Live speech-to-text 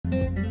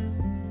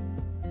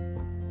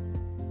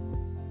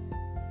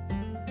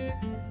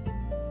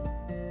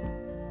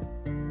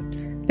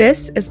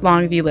This is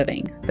Longview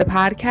Living, the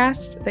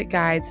podcast that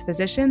guides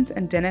physicians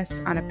and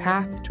dentists on a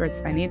path towards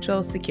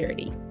financial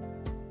security.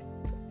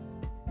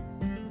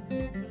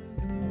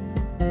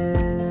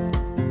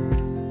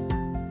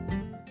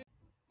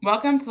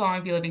 Welcome to the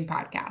Longview Living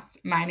podcast.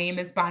 My name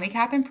is Bonnie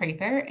Catherine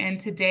Prather, and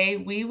today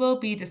we will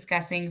be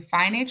discussing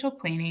financial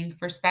planning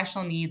for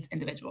special needs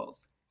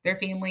individuals, their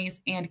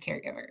families, and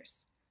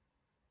caregivers.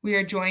 We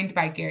are joined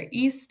by Garrett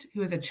East,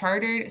 who is a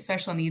chartered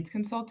special needs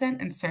consultant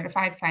and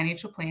certified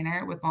financial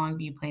planner with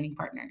Longview Planning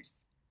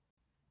Partners,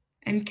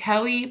 and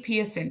Kelly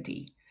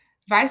Piacenti,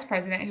 vice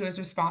president who is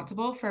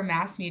responsible for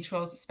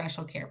MassMutual's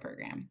special care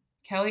program.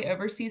 Kelly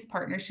oversees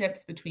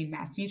partnerships between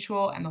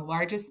MassMutual and the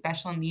largest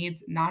special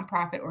needs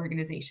nonprofit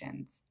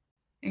organizations,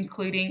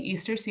 including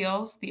Easter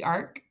Seals, the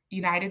ARC,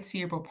 United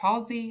Cerebral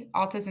Palsy,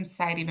 Autism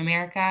Society of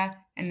America,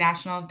 and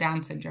National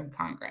Down Syndrome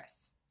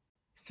Congress.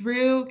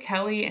 Through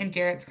Kelly and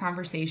Garrett's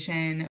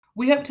conversation,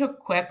 we hope to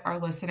equip our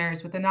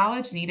listeners with the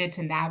knowledge needed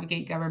to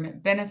navigate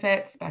government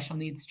benefits, special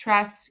needs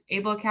trusts,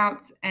 ABLE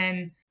accounts,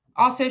 and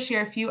also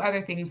share a few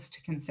other things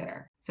to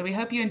consider. So we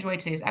hope you enjoyed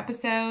today's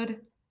episode.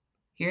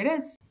 Here it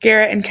is.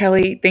 Garrett and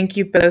Kelly, thank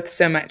you both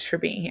so much for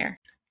being here.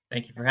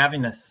 Thank you for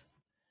having us.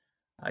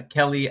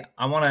 Kelly,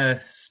 I want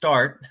to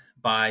start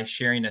by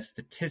sharing a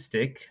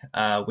statistic,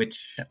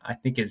 which I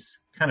think is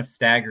kind of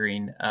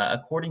staggering.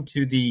 According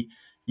to the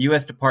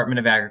U.S. Department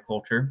of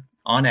Agriculture,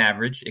 on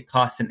average, it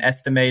costs an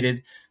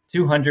estimated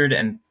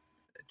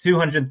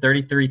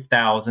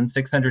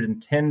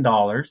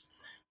 $233,610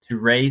 to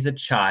raise a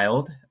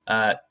child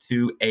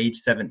to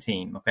age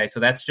 17. Okay, so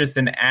that's just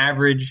an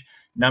average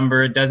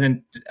number. It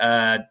doesn't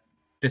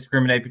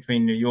discriminate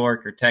between New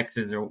York or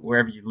Texas or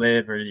wherever you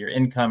live or your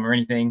income or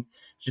anything.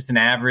 It's just an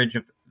average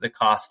of the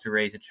cost to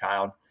raise a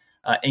child.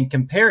 In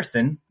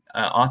comparison,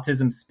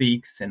 Autism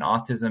Speaks, an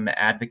autism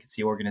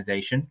advocacy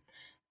organization,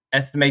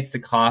 estimates the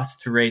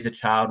cost to raise a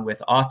child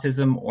with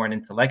autism or an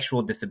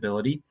intellectual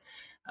disability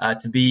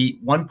to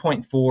be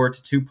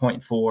 $1.4 to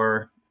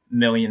 $2.4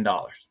 million.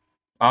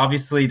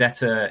 Obviously,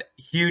 that's a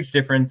huge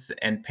difference,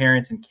 and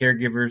parents and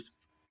caregivers,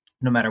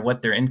 no matter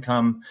what their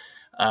income,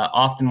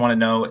 often want to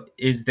know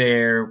if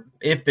there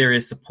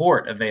is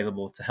support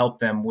available to help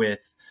them with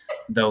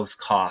those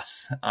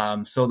costs.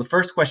 So the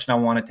first question I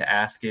wanted to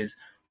ask is,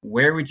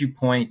 where would you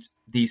point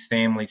these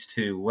families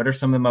to? What are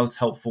some of the most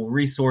helpful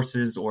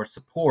resources or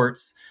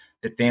supports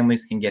that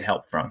families can get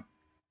help from?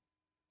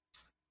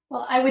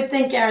 Well, I would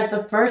think, Garrett,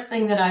 the first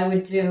thing that I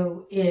would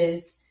do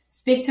is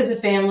speak to the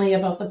family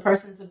about the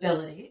person's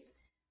abilities.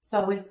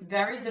 So it's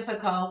very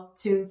difficult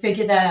to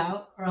figure that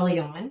out early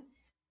on,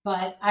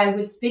 but I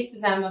would speak to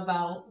them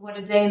about what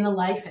a day in the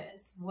life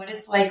is, what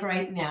it's like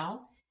right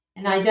now,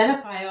 and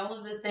identify all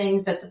of the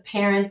things that the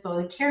parents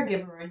or the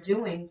caregiver are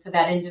doing for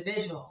that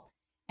individual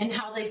and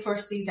how they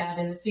foresee that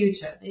in the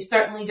future. They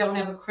certainly don't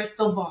have a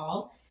crystal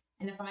ball,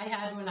 and if I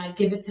had one, I'd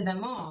give it to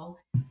them all.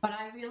 But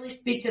I really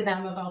speak to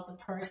them about the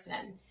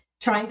person,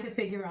 trying to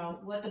figure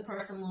out what the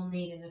person will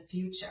need in the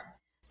future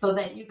so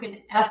that you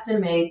can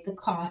estimate the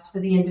cost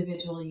for the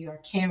individual you're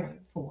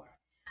caring for.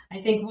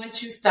 I think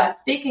once you start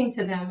speaking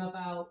to them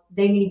about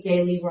they need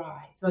daily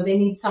rides or they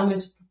need someone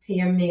to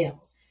prepare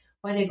meals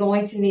or they're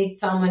going to need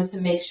someone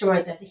to make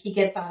sure that he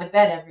gets out of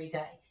bed every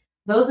day,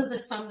 those are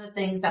some of the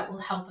things that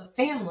will help a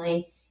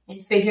family in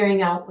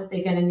figuring out what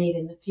they're going to need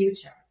in the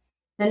future.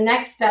 The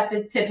next step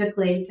is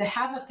typically to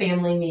have a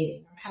family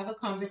meeting or have a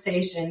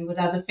conversation with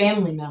other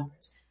family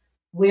members.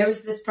 Where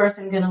is this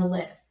person going to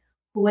live?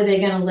 Who are they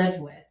going to live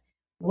with?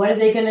 What are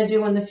they going to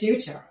do in the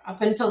future?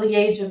 Up until the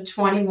age of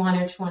 21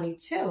 or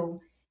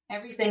 22,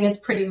 everything is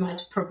pretty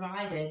much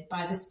provided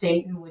by the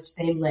state in which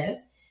they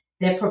live.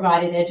 They're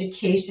provided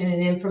education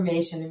and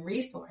information and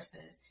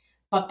resources.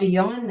 But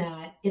beyond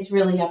that, it's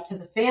really up to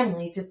the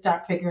family to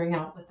start figuring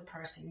out what the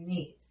person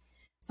needs.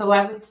 So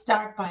I would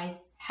start by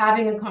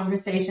having a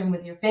conversation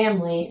with your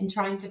family and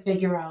trying to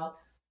figure out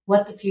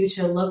what the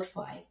future looks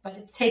like. But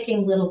it's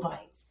taking little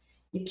bites.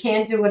 You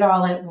can't do it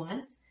all at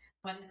once,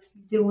 but it's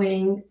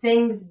doing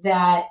things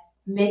that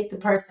make the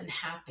person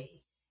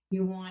happy.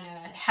 You want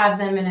to have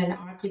them in an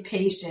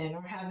occupation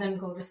or have them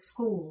go to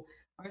school,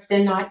 or if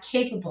they're not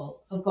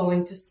capable of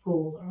going to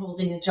school or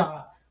holding a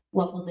job,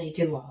 what will they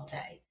do all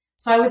day?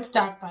 So I would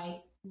start by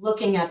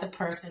looking at the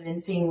person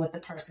and seeing what the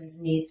person's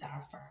needs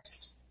are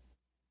first.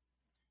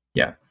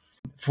 Yeah.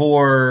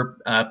 For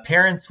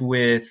parents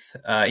with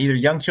either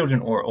young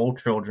children or old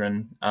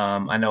children,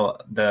 I know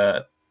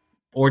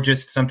or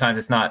just sometimes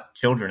it's not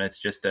children,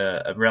 it's just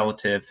a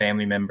relative,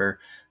 family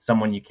member,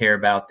 someone you care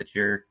about that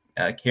you're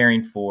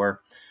caring for.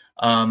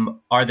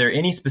 Are there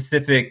any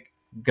specific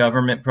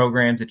government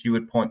programs that you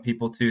would point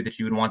people to that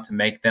you would want to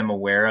make them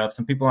aware of?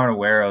 Some people aren't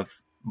aware of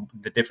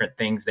the different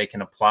things they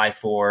can apply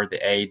for, the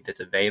aid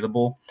that's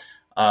available.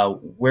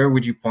 Where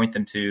would you point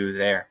them to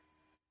there?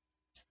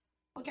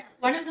 Okay.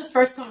 One of the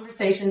first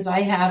conversations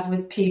I have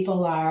with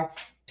people are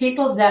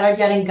people that are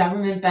getting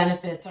government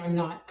benefits are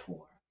not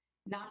poor.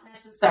 Not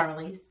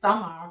necessarily.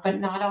 Some are, but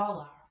not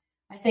all are.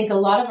 I think a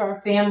lot of our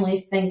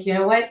families think, you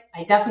know what,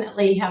 I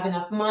definitely have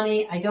enough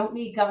money. I don't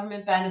need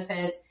government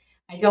benefits.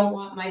 I don't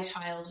want my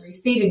child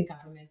receiving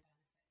government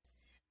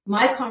benefits.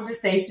 My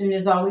conversation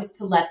is always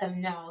to let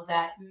them know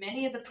that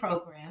many of the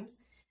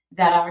programs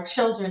that our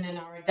children and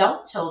our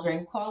adult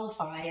children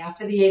qualify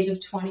after the age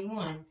of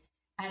 21,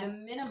 at a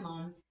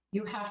minimum,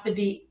 you have to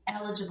be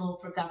eligible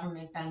for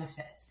government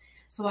benefits.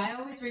 So I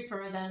always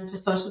refer them to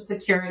Social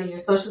Security or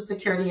Social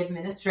Security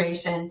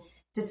Administration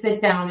to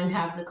sit down and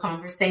have the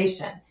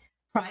conversation.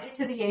 Prior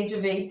to the age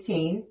of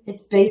 18,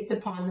 it's based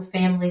upon the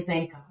family's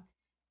income.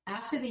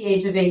 After the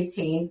age of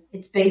 18,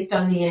 it's based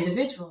on the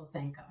individual's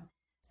income.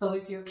 So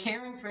if you're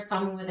caring for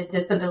someone with a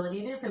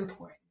disability, it is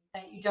important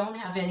that you don't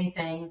have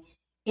anything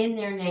in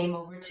their name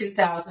over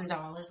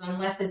 $2,000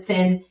 unless it's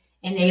in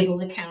an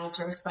ABLE account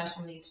or a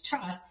special needs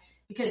trust,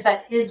 because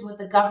that is what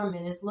the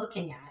government is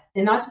looking at.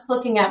 They're not just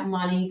looking at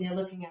money, they're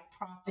looking at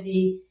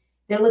property,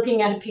 they're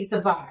looking at a piece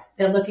of art,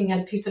 they're looking at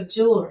a piece of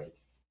jewelry,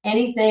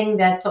 anything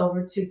that's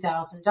over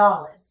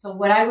 $2,000. So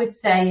what I would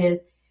say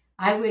is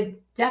I would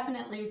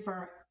definitely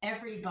refer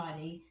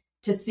everybody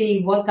to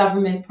see what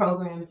government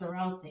programs are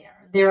out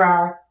there. There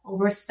are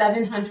over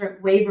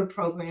 700 waiver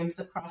programs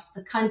across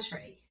the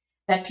country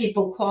that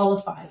people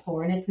qualify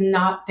for, and it's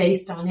not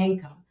based on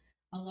income.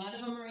 A lot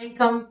of them are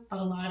income, but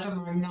a lot of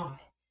them are not.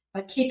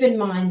 But keep in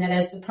mind that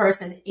as the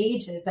person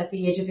ages at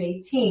the age of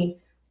 18,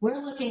 we're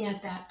looking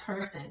at that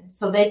person.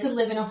 So they could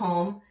live in a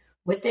home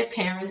with their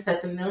parents.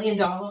 That's $1 million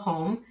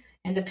home,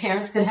 and the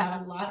parents could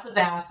have lots of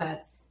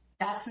assets.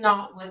 That's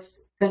not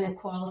what's going to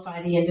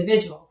qualify the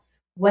individual.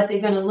 What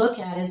they're going to look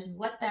at is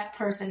what that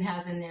person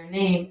has in their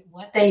name,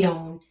 what they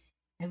own,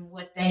 and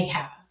what they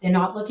have. They're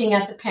not looking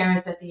at the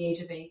parents at the age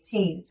of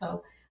 18.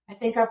 So I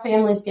think our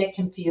families get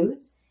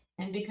confused,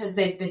 and because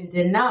they've been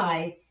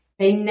denied,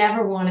 they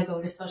never want to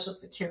go to Social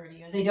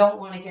Security or they don't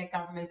want to get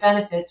government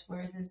benefits,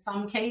 whereas in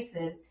some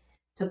cases,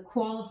 to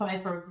qualify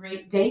for a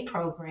Great Day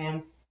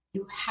program,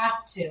 you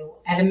have to,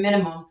 at a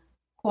minimum,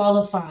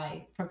 qualify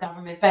for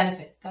government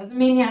benefits. Doesn't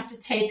mean you have to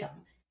take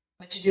them,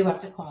 but you do have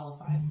to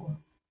qualify for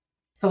them.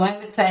 So I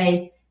would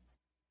say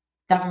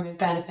government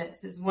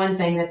benefits is one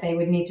thing that they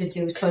would need to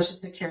do, Social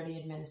Security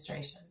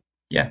Administration.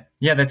 Yeah,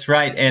 that's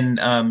right.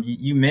 And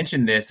you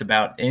mentioned this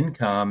about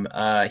income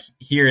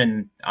here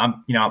in,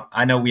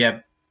 I know we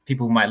have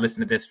people who might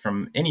listen to this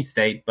from any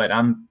state, but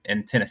I'm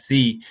in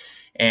Tennessee,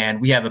 and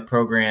we have a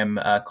program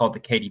called the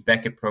Katie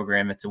Beckett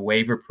program. It's a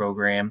waiver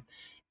program,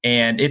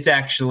 and it's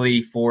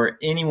actually for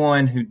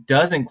anyone who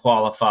doesn't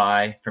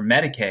qualify for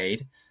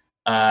Medicaid.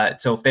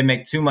 So if they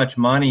make too much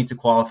money to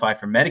qualify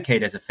for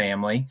Medicaid as a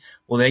family,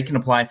 well, they can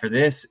apply for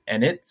this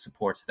and it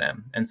supports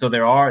them. And so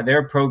there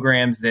are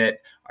programs that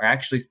are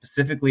actually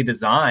specifically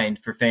designed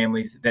for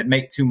families that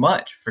make too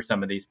much for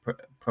some of these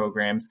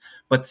programs,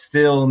 but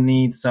still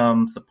need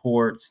some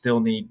support, still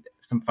need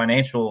some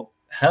financial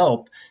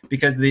help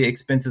because the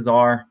expenses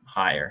are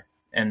higher.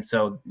 And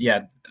so,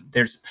 yeah,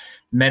 there's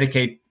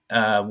Medicaid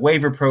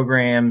waiver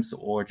programs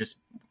or just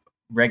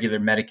regular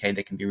Medicaid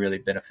that can be really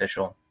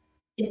beneficial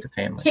to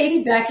families.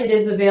 Katie Beckett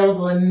is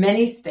available in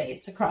many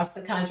states across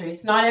the country.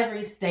 It's not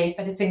every state,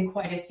 but it's in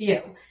quite a few.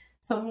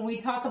 So when we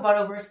talk about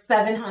over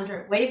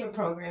 700 waiver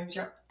programs,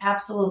 you're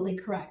absolutely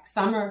correct.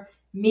 Some are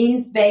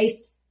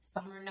means-based,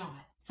 some are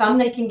not. Some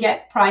they can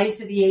get prior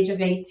to the age of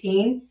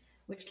 18,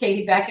 which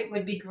Katie Beckett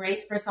would be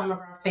great for some of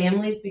our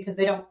families because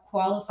they don't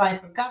qualify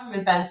for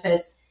government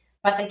benefits,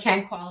 but they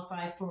can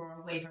qualify for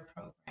a waiver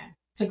program.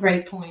 It's a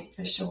great point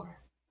for sure.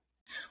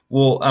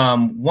 Well,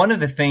 one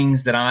of the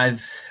things that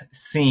I've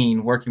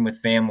seen working with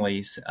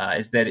families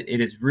is that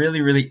it is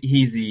really, really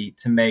easy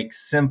to make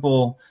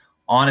simple,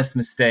 honest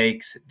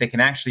mistakes that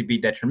can actually be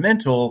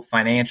detrimental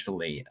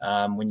financially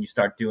when you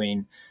start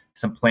doing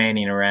some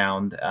planning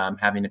around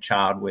having a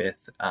child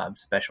with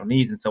special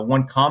needs. And so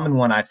one common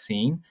one I've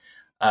seen,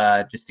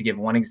 just to give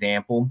one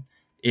example,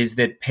 is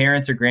that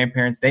parents or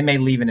grandparents, they may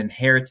leave an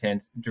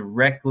inheritance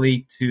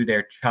directly to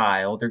their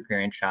child or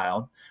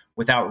grandchild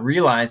without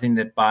realizing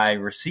that by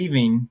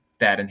receiving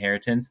that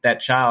inheritance, that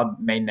child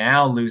may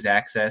now lose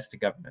access to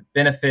government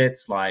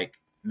benefits like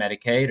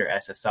Medicaid or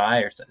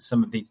SSI or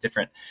some of these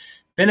different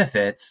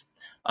benefits.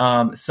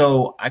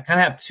 So I kind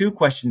of have two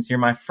questions here.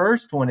 My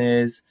first one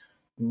is,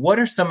 what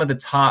are some of the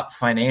top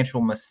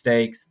financial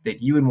mistakes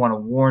that you would want to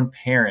warn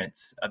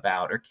parents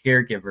about or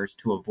caregivers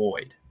to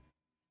avoid?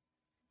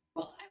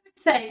 Well, I would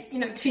say,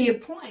 to your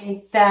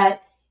point,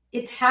 that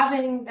it's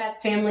having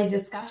that family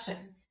discussion.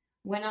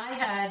 When I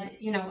had,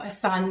 a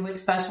son with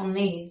special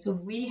needs,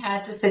 we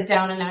had to sit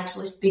down and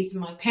actually speak to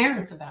my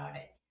parents about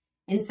it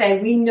and say,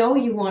 we know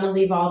you want to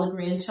leave all the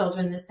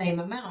grandchildren the same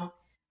amount,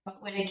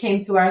 but when it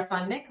came to our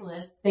son,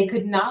 Nicholas, they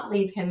could not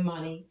leave him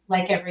money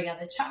like every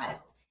other child.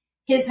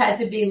 His had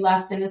to be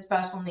left in a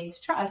special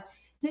needs trust.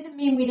 Didn't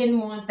mean we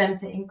didn't want them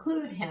to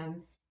include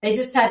him. They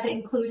just had to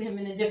include him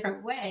in a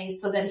different way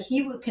so that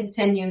he would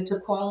continue to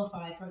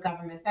qualify for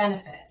government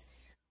benefits.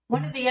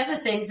 One of the other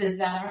things is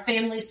that our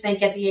families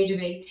think at the age of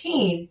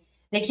 18,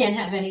 they can't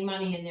have any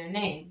money in their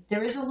name.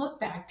 There is a look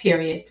back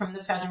period from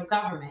the federal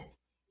government.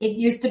 It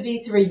used to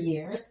be 3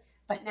 years,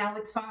 but now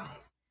it's 5.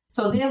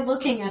 So they're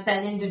looking at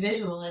that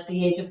individual at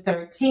the age of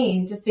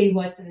 13 to see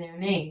what's in their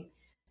name.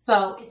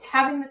 So it's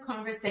having the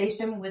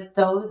conversation with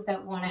those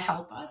that want to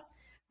help us,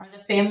 or the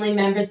family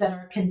members that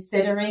are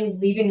considering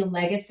leaving a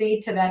legacy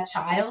to that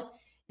child.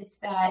 It's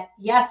that,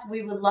 yes,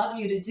 we would love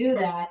you to do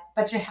that,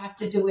 but you have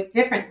to do it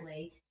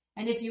differently.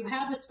 And if you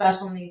have a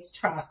special needs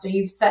trust or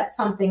you've set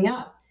something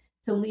up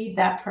to leave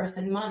that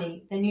person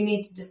money, then you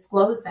need to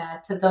disclose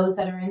that to those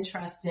that are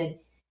interested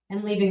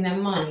in leaving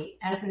them money.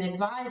 As an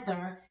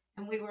advisor,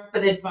 and we work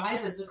with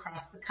advisors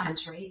across the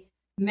country,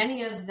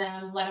 many of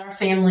them let our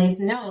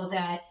families know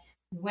that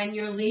when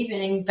you're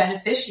leaving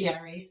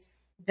beneficiaries,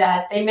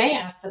 that they may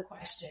ask the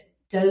question,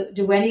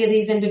 do any of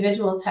these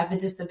individuals have a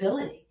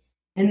disability?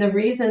 And the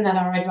reason that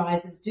our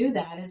advisors do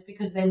that is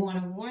because they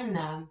want to warn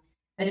them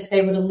that if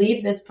they were to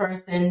leave this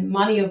person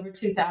money over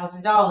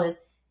 $2,000,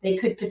 they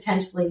could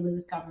potentially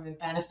lose government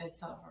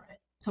benefits over it.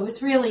 So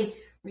it's really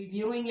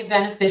reviewing your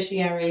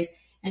beneficiaries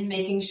and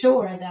making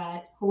sure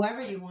that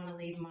whoever you want to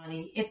leave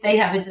money, if they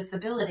have a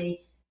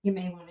disability, you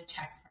may want to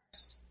check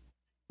first.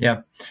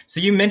 Yeah.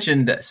 So you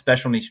mentioned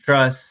special needs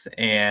trusts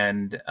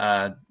and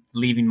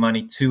leaving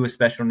money to a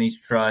special needs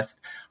trust.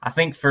 I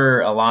think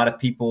for a lot of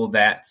people,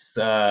 that's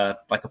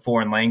like a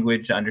foreign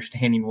language,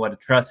 understanding what a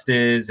trust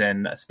is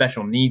and a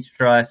special needs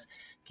trust.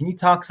 Can you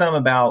talk some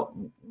about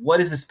what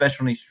is a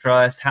special needs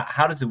trust?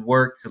 How does it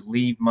work to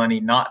leave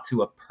money not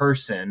to a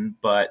person,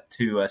 but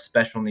to a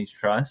special needs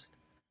trust?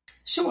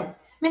 Sure. I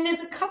mean,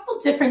 there's a couple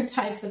different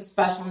types of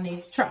special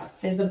needs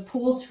trust. There's a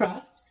pool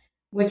trust,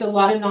 which a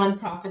lot of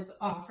nonprofits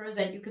offer,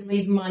 that you can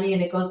leave money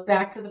and it goes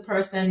back to the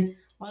person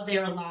while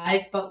they're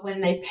alive. But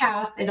when they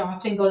pass, it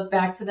often goes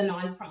back to the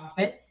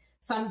nonprofit.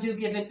 Some do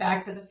give it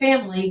back to the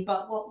family.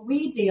 But what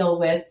we deal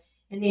with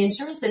in the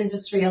insurance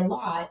industry a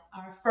lot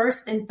are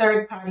first and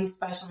third party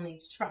special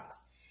needs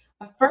trusts.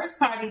 A first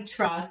party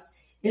trust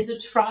is a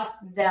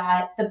trust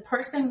that the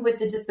person with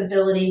the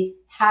disability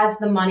has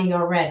the money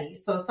already.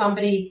 So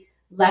somebody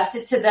left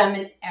it to them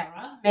in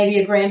error. Maybe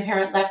a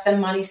grandparent left them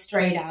money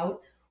straight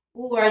out,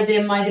 or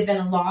there might have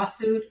been a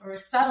lawsuit or a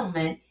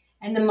settlement,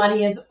 and the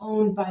money is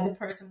owned by the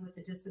person with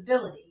the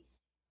disability.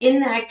 In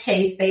that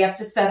case, they have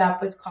to set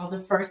up what's called a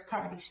first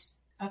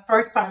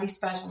party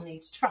special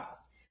needs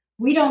trust.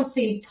 We don't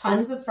see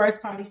tons of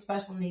first party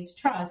special needs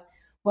trusts.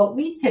 What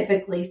we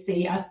typically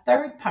see are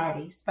third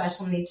party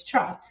special needs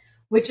trusts,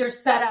 which are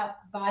set up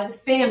by the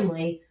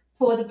family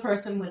for the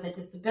person with a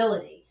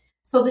disability.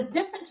 So the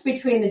difference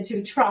between the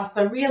two trusts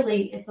are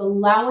really, it's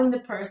allowing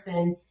the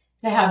person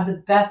to have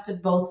the best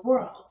of both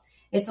worlds.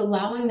 It's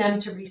allowing them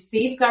to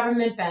receive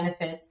government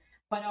benefits,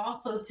 but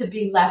also to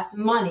be left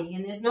money,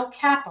 and there's no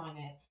cap on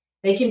it.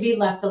 They can be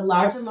left a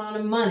large amount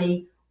of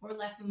money or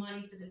left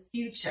money for the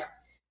future.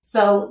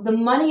 So the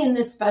money in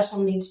this special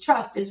needs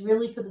trust is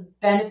really for the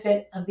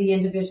benefit of the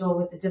individual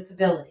with the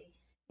disability.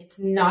 It's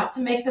not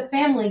to make the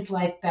family's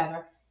life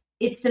better.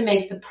 It's to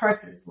make the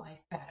person's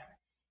life better.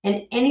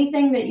 And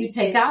anything that you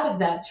take out of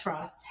that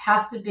trust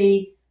has to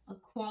be a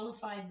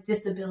qualified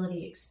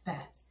disability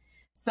expense.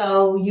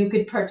 So you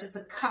could purchase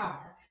a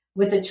car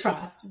with a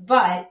trust,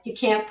 but you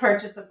can't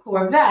purchase a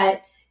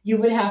Corvette. You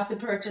would have to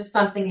purchase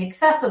something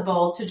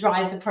accessible to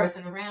drive the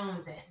person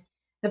around in.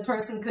 The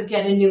person could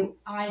get a new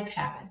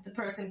iPad. The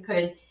person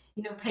could,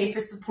 pay for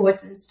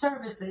supports and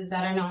services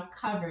that are not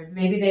covered.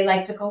 Maybe they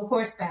like to go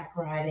horseback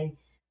riding.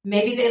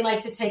 Maybe they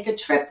like to take a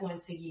trip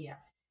once a year.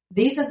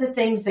 These are the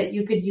things that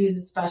you could use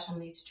a special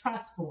needs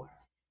trust for.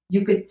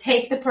 You could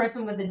take the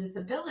person with a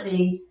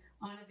disability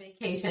on a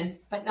vacation,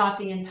 but not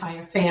the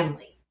entire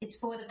family. It's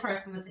for the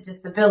person with the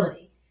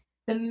disability.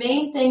 The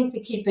main thing to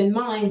keep in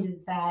mind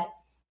is that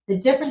the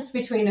difference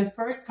between a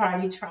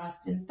first-party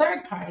trust and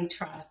third-party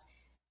trust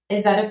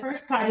is that a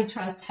first-party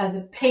trust has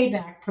a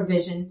payback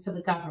provision to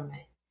the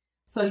government.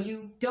 So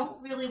you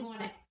don't really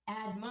want to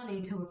add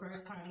money to a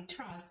first-party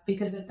trust,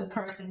 because if the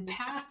person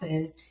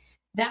passes,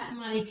 that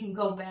money can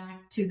go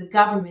back to the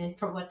government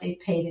for what they've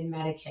paid in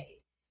Medicaid.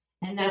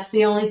 And that's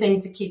the only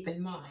thing to keep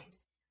in mind.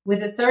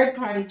 With a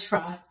third-party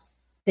trust,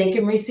 they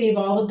can receive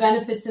all the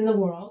benefits in the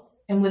world,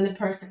 and when the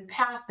person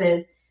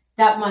passes,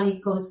 that money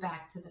goes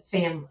back to the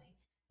family.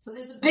 So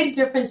there's a big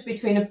difference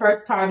between a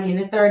first party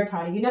and a third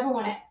party. You never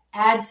want to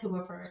add to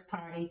a first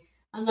party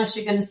unless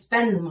you're going to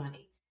spend the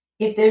money.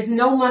 If there's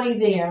no money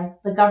there,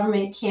 the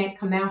government can't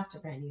come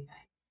after anything.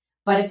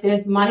 But if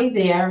there's money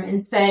there,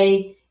 and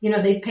say,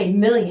 they've paid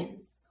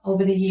millions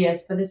over the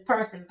years for this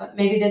person, but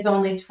maybe there's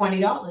only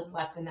 $20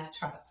 left in that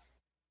trust,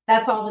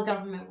 that's all the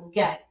government will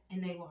get,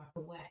 and they walk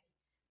away.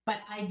 But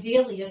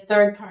ideally, a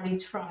third-party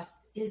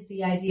trust is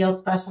the ideal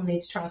special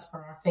needs trust for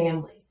our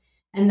families.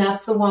 And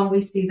that's the one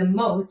we see the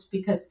most,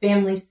 because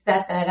families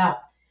set that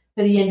up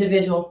for the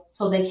individual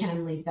so they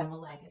can leave them a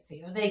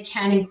legacy, or they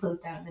can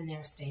include them in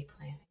their estate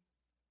planning.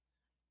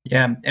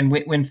 Yeah, and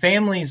when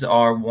families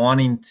are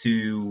wanting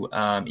to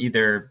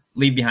either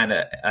leave behind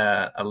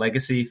a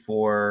legacy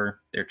for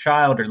their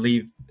child, or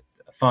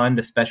fund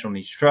a special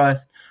needs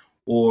trust,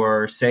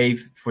 or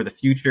save for the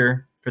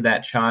future for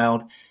that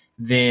child,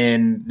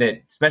 then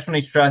that special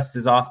needs trust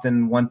is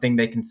often one thing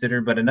they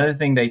consider. But another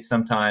thing they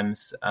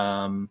sometimes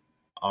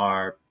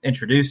are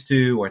introduced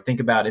to or think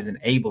about is an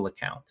ABLE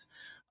account.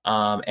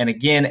 And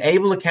again,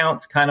 ABLE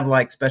accounts kind of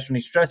like special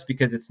needs trust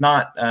because it's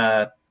not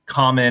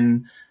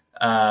common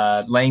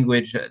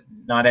language.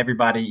 Not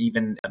everybody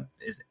even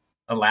is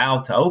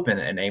allowed to open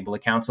an ABLE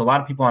account. So a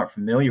lot of people aren't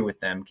familiar with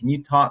them. Can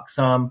you talk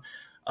some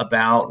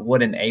about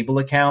what an ABLE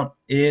account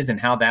is and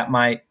how that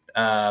might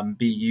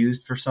be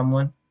used for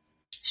someone?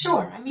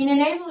 Sure. I mean, an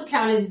ABLE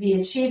account is the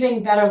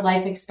Achieving Better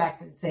Life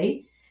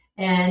Expectancy.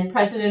 And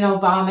President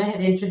Obama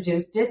had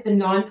introduced it. The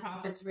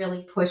nonprofits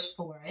really pushed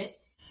for it.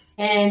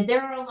 And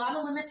there are a lot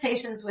of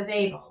limitations with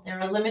ABLE. There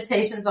are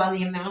limitations on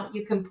the amount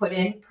you can put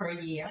in per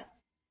year.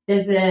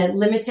 There's a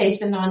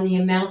limitation on the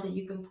amount that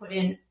you can put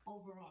in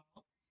overall.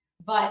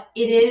 But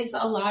it is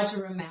a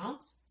larger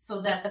amount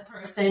so that the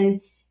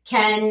person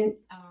can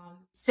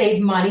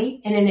save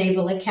money in an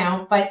ABLE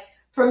account. But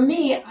for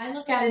me, I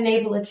look at an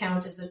ABLE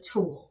account as a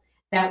tool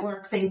that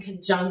works in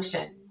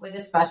conjunction with a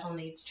special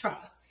needs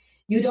trust.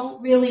 You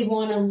don't really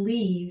want to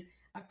leave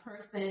a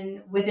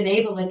person with an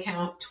ABLE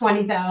account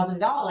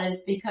 $20,000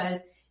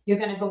 because you're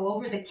going to go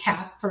over the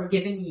cap for a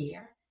given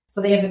year.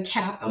 So they have a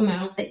cap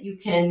amount that you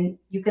can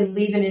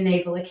leave in an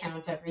ABLE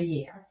account every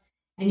year.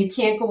 And you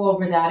can't go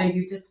over that or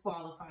you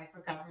disqualify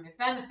for government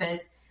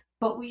benefits.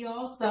 But we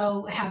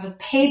also have a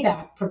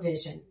payback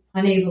provision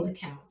on ABLE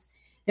accounts.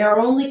 There are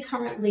only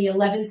currently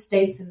 11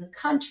 states in the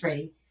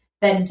country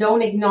that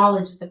don't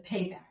acknowledge the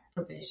payback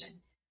provision.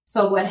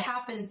 So what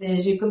happens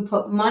is you can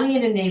put money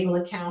in an ABLE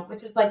account,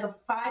 which is like a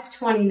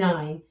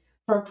 529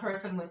 for a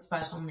person with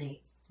special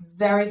needs. It's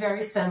very,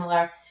 very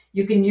similar.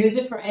 You can use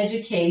it for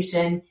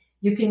education.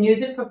 You can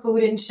use it for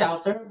food and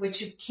shelter,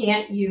 which you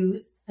can't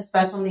use a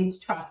special needs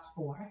trust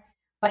for.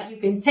 But you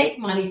can take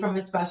money from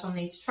a special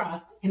needs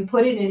trust and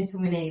put it into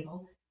an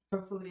ABLE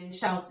for food and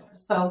shelter.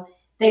 So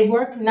they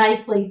work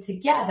nicely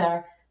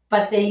together,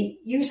 but they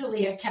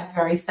usually are kept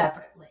very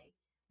separately.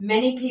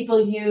 Many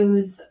people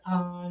use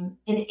an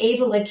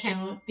ABLE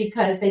account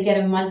because they get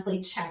a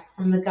monthly check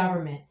from the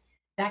government.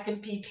 That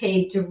can be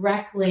paid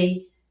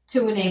directly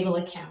to an ABLE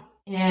account.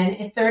 And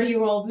a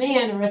 30-year-old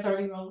man or a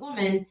 30-year-old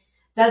woman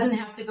doesn't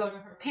have to go to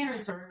her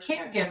parents or a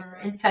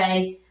caregiver and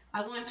say,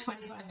 I want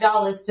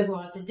 $25 to go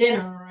out to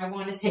dinner or I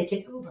want to take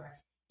an Uber.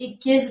 It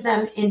gives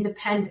them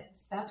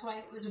independence. That's why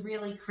it was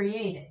really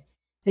created,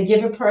 to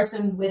give a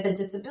person with a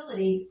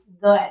disability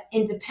the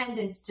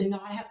independence to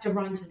not have to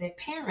run to their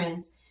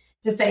parents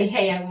to say,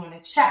 hey, I want a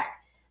check.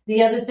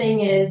 The other thing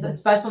is a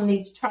special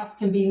needs trust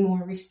can be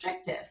more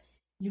restrictive.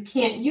 You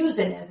can't use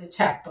it as a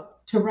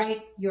checkbook to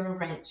write your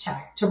rent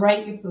check, to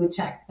write your food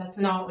check. That's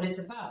not what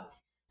it's about.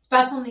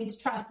 Special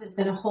needs trust is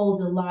going to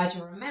hold a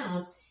larger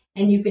amount,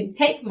 and you can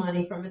take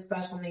money from a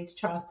special needs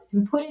trust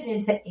and put it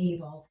into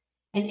ABLE.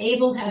 And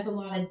ABLE has a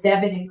lot of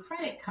debit and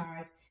credit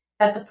cards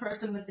that the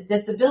person with the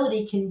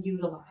disability can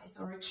utilize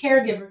or a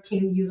caregiver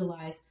can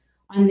utilize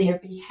on their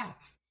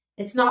behalf.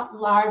 It's not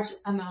large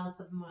amounts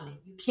of money.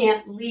 You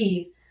can't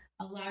leave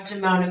a large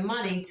amount of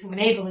money to an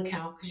ABLE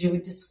account because you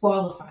would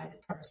disqualify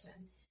the person.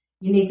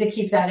 You need to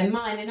keep that in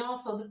mind. And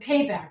also the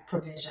payback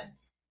provision.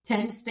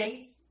 10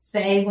 states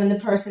say when the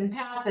person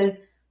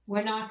passes,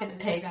 we're not going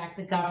to pay back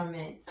the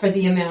government for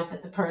the amount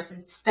that the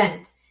person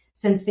spent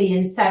since the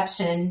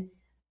inception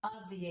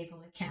of the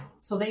ABLE account.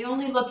 So they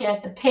only look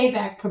at the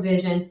payback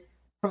provision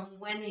from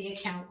when the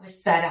account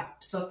was set up.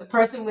 So if the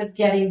person was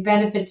getting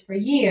benefits for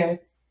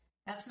years,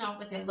 that's not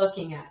what they're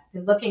looking at.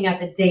 They're looking at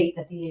the date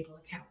that the ABLE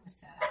account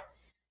was set up.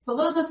 So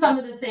those are some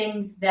of the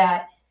things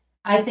that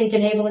I think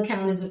an ABLE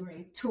account is a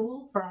great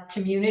tool for our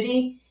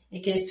community.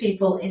 It gives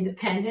people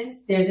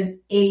independence. There's an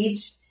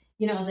age,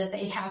 that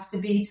they have to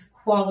be to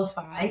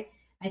qualify.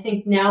 I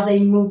think now they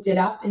moved it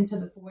up into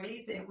the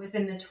 40s. It was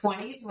in the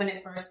 20s when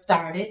it first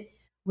started,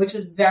 which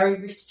was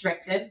very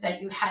restrictive,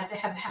 that you had to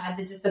have had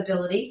the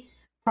disability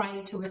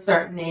prior to a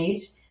certain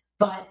age.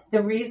 But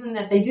the reason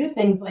that they do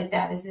things like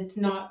that is it's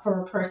not for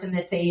a person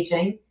that's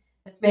aging,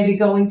 that's maybe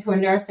going to a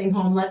nursing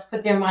home. Let's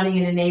put their money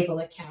in an ABLE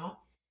account.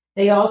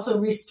 They also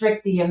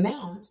restrict the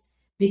amount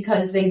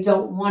because they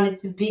don't want it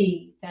to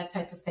be that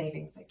type of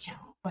savings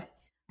account. But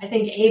I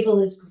think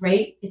ABLE is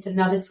great. It's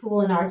another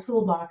tool in our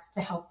toolbox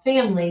to help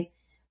families,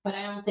 but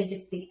I don't think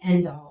it's the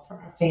end all for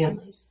our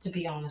families, to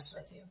be honest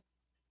with you.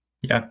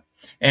 Yeah.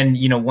 And,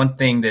 one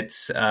thing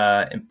that's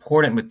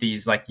important with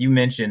these, like you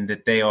mentioned,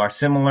 that they are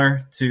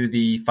similar to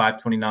the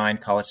 529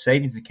 college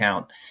savings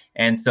account.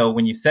 And so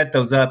when you set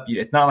those up,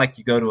 it's not like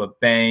you go to a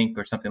bank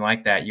or something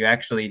like that. You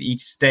actually,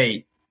 each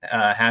state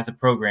has a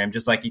program,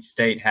 just like each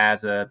state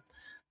has a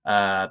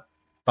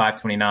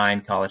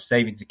 529 college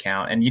savings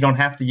account. And you don't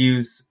have to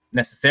use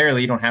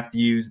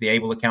the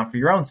ABLE account for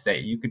your own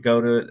state. You could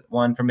go to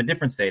one from a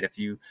different state if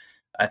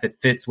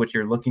it fits what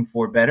you're looking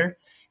for better.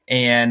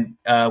 And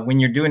when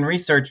you're doing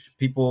research,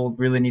 people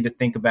really need to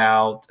think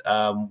about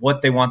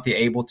what they want the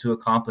ABLE to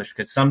accomplish,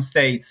 because some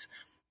states,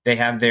 they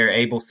have their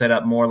ABLE set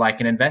up more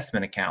like an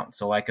investment account.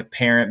 So like a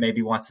parent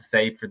maybe wants to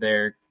save for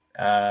their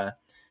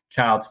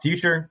child's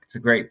future. It's a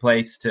great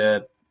place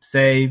to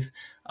save.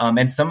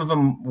 And some of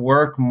them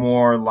work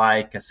more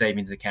like a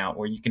savings account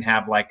where you can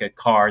have like a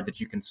card that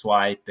you can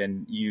swipe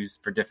and use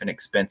for different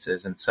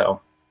expenses. And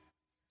so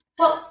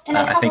Well, and a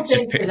I couple think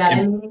just things to that.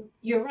 I mean,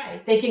 you're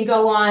right. They can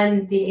go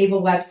on the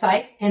ABLE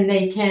website and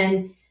they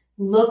can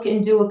look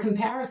and do a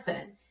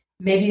comparison.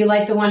 Maybe you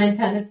like the one in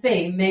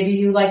Tennessee. Maybe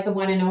you like the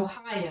one in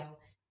Ohio.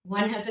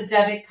 One has a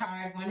debit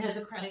card, one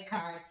has a credit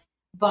card.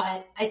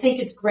 But I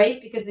think it's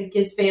great because it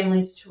gives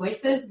families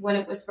choices. When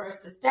it was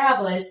first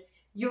established,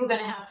 you were going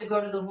to have to go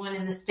to the one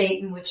in the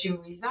state in which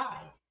you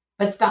reside.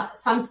 But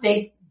some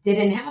states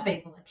didn't have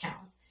ABLE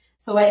accounts.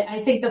 So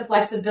I think the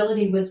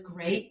flexibility was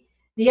great.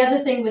 The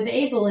other thing with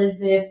ABLE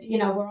is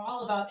we're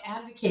all about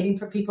advocating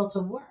for people to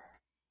work.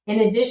 In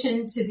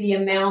addition to the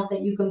amount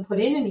that you can put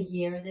in a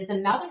year, there's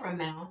another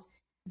amount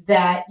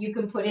that you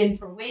can put in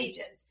for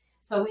wages.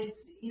 So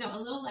it's, a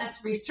little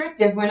less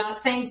restrictive. We're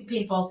not saying to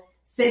people,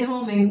 sit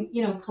home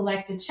and,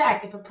 collect a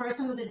check. If a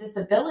person with a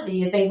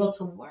disability is able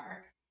to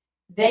work,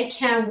 they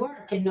can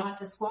work and not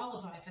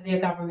disqualify for their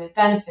government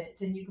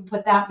benefits. And you can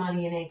put that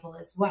money in ABLE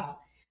as well.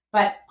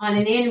 But on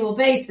an annual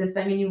basis,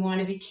 you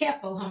want to be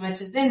careful how much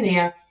is in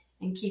there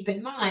and keep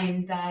in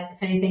mind that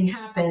if anything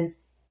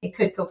happens, it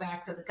could go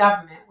back to the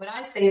government. What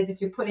I say is if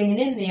you're putting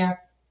it in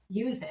there,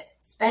 use it,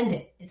 spend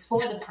it. It's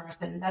for the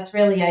person. That's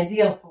really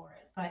ideal for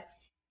it. But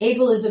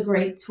ABLE is a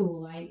great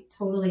tool. I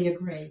totally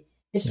agree.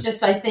 It's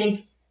just, I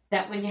think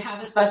that when you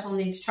have a special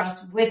needs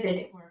trust with it,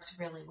 it works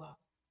really well.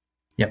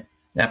 Yep,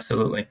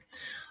 absolutely.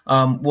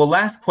 Well,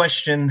 last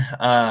question.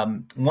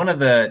 One of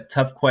the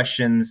tough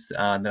questions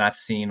that I've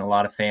seen a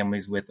lot of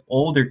families with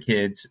older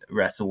kids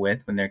wrestle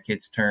with when their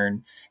kids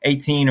turn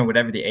 18 or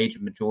whatever the age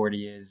of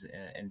majority is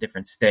in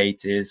different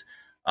states is,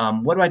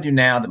 what do I do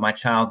now that my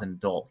child's an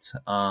adult?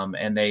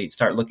 And they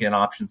start looking at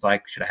options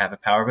like, should I have a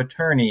power of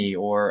attorney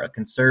or a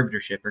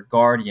conservatorship or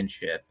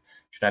guardianship?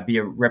 Should I be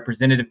a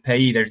representative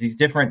payee? There's these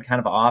different kind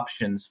of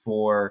options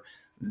for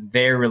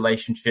their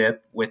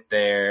relationship with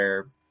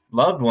their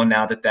loved one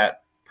now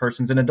that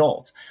person's an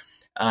adult.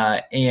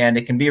 And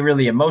it can be a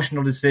really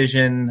emotional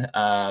decision.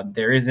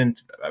 There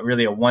isn't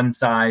really a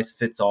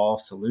one-size-fits-all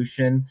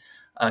solution.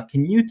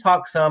 Can you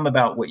talk some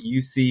about what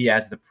you see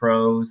as the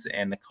pros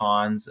and the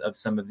cons of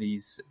some of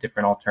these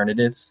different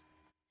alternatives?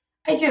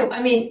 I do.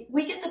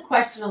 We get the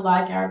question a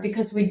lot, Garrett,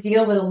 because we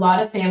deal with a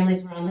lot of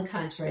families around the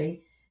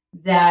country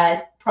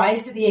that prior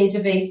to the age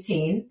of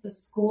 18, the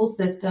school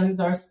systems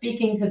are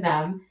speaking to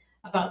them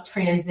about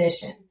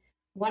transition.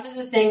 One of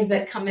the things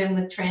that come in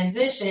with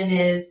transition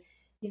is,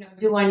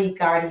 do I need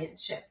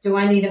guardianship? Do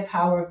I need a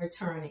power of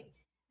attorney?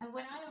 And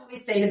what I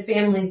always say to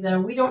families,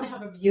 though, we don't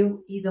have a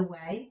view either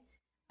way.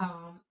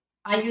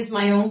 I use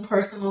my own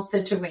personal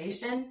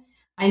situation.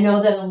 I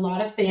know that a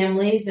lot of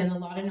families and a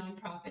lot of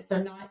nonprofits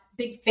are not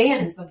big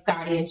fans of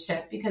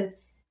guardianship because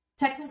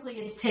technically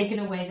it's taken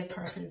away the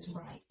person's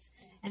rights.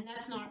 And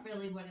that's not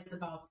really what it's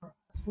about for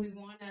us. We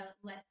want to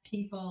let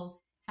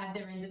people have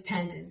their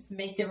independence,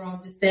 make their own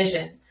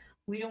decisions.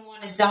 We don't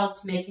want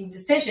adults making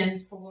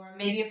decisions for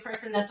maybe a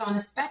person that's on a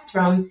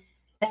spectrum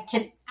that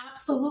can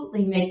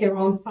absolutely make their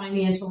own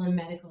financial and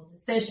medical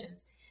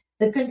decisions.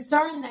 The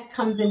concern that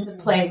comes into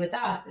play with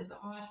us is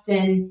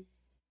often,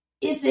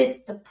 is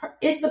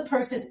the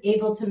person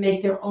able to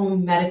make their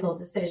own medical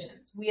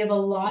decisions? We have a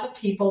lot of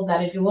people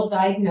that are dual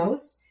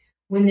diagnosed.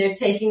 When they're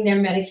taking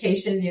their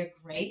medication, they're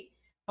great.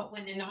 But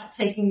when they're not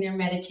taking their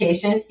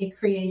medication, it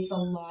creates a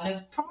lot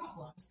of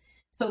problems.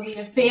 So we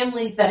have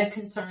families that are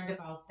concerned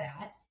about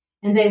that.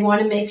 And they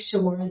want to make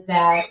sure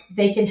that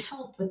they can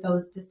help with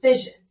those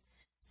decisions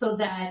so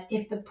that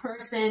if the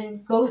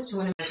person goes to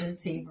an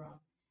emergency room,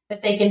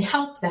 that they can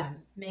help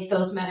them make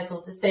those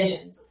medical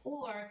decisions.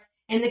 Or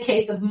in the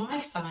case of my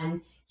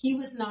son, he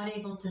was not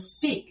able to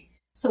speak.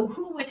 So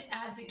who would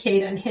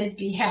advocate on his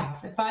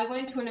behalf? If I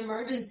went to an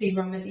emergency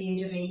room at the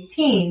age of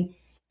 18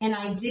 and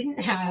I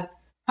didn't have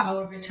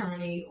power of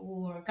attorney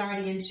or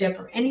guardianship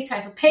or any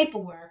type of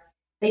paperwork,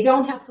 they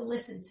don't have to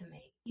listen to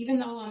me. Even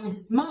though I'm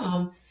his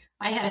mom,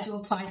 I had to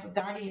apply for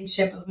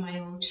guardianship of my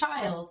own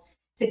child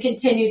to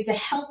continue to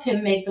help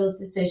him make those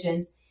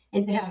decisions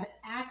and to have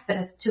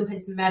access to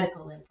his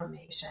medical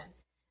information.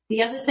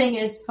 The other thing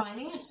is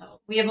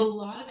financial. We have a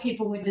lot of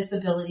people with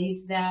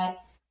disabilities that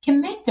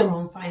can make their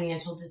own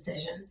financial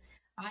decisions.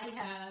 I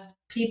have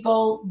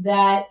people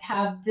that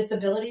have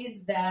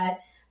disabilities that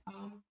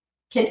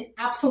can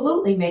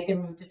absolutely make their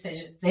own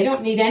decisions. They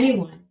don't need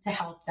anyone to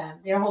help them.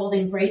 They're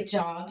holding great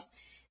jobs.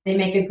 They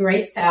make a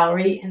great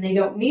salary and they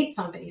don't need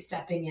somebody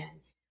stepping in.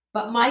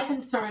 But my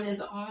concern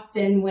is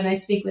often when I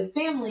speak with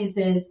families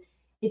is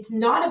it's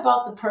not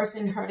about the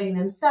person hurting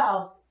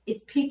themselves.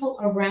 It's people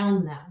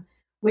around them,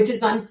 which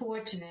is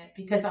unfortunate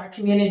because our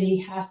community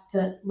has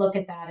to look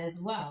at that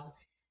as well.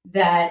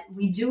 That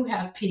we do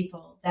have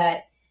people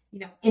that,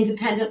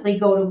 independently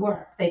go to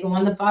work. They go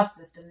on the bus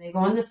system. They go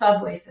on the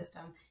subway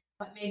system.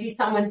 But maybe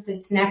someone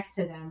sits next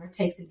to them or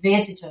takes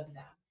advantage of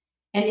them.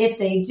 And if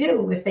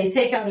they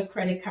take out a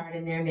credit card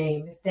in their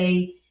name, if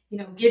they,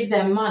 give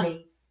them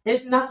money,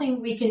 there's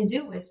nothing we can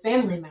do as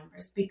family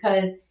members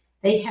because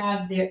they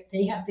have the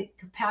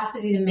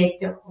capacity to make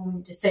their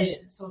own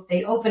decisions. So if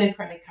they open a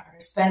credit card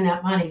or spend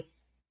that money,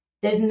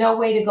 there's no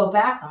way to go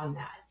back on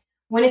that.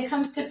 When it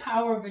comes to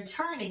power of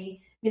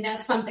attorney, mean,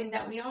 that's something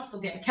that we also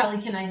get.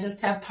 Kelly, can I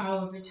just have power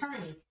of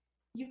attorney?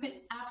 You can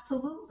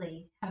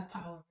absolutely have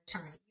power of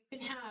attorney. You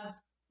can have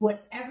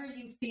whatever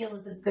you feel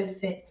is a good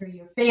fit for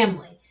your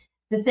family.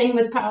 The thing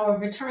with power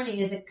of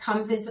attorney is it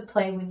comes into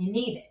play when you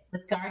need it.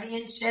 With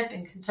guardianship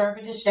and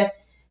conservatorship,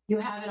 you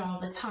have it all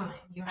the time.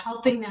 You're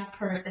helping that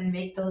person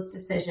make those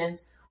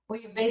decisions, or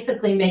you're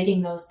basically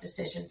making those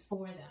decisions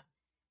for them.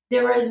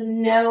 There is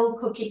no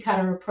cookie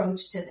cutter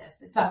approach to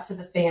this. It's up to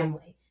the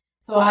family.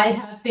 So I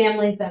have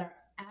families that are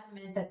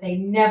adamant that they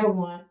never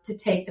want to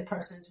take the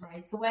person's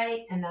rights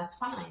away, and that's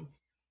fine.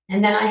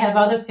 And then I have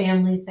other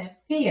families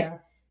that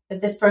fear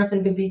that this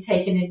person could be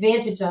taken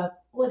advantage of,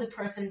 or the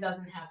person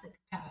doesn't have the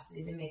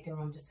capacity to make their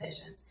own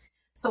decisions.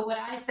 So what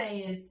I say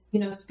is,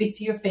 speak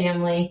to your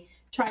family,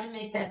 try to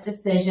make that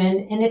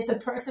decision. And if the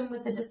person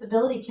with the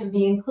disability can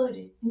be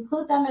included,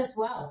 include them as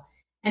well,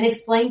 and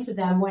explain to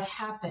them what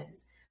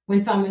happens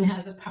when someone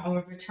has a power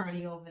of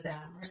attorney over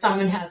them or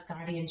someone has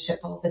guardianship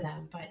over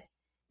them. But,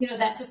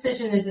 that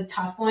decision is a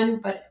tough one.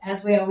 But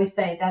as we always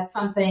say, that's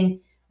something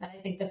that I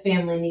think the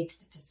family needs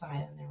to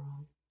decide on their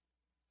own.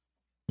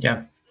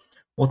 Yeah.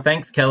 Well,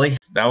 thanks, Kelly.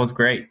 That was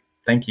great.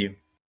 Thank you.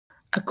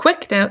 A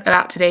quick note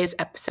about today's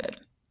episode.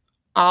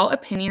 All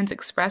opinions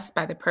expressed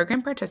by the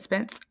program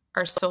participants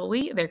are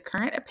solely their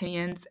current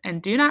opinions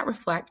and do not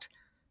reflect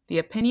the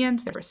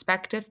opinions of their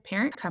respective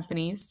parent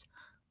companies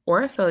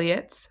or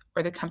affiliates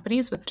or the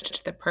companies with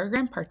which the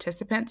program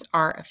participants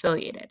are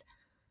affiliated.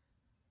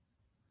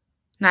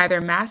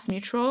 Neither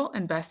MassMutual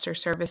Investor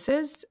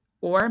Services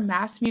or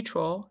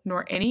MassMutual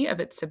nor any of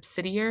its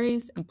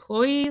subsidiaries,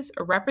 employees,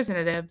 or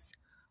representatives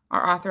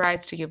are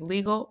authorized to give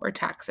legal or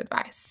tax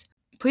advice.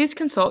 Please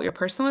consult your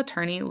personal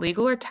attorney,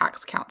 legal, or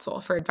tax counsel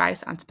for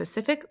advice on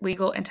specific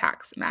legal and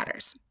tax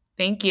matters.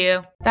 Thank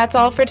you. That's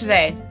all for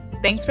today.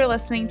 Thanks for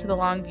listening to the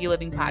Longview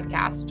Living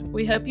Podcast.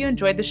 We hope you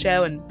enjoyed the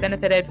show and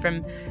benefited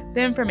from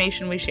the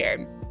information we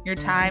shared. Your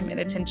time and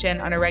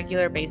attention on a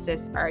regular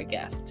basis are a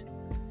gift.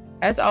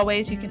 As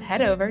always, you can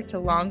head over to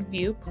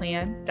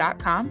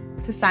longviewplan.com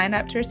to sign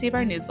up to receive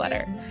our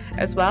newsletter,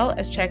 as well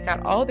as check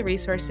out all the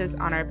resources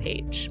on our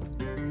page.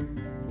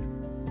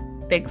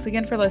 Thanks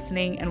again for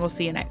listening, and we'll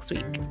see you next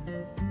week.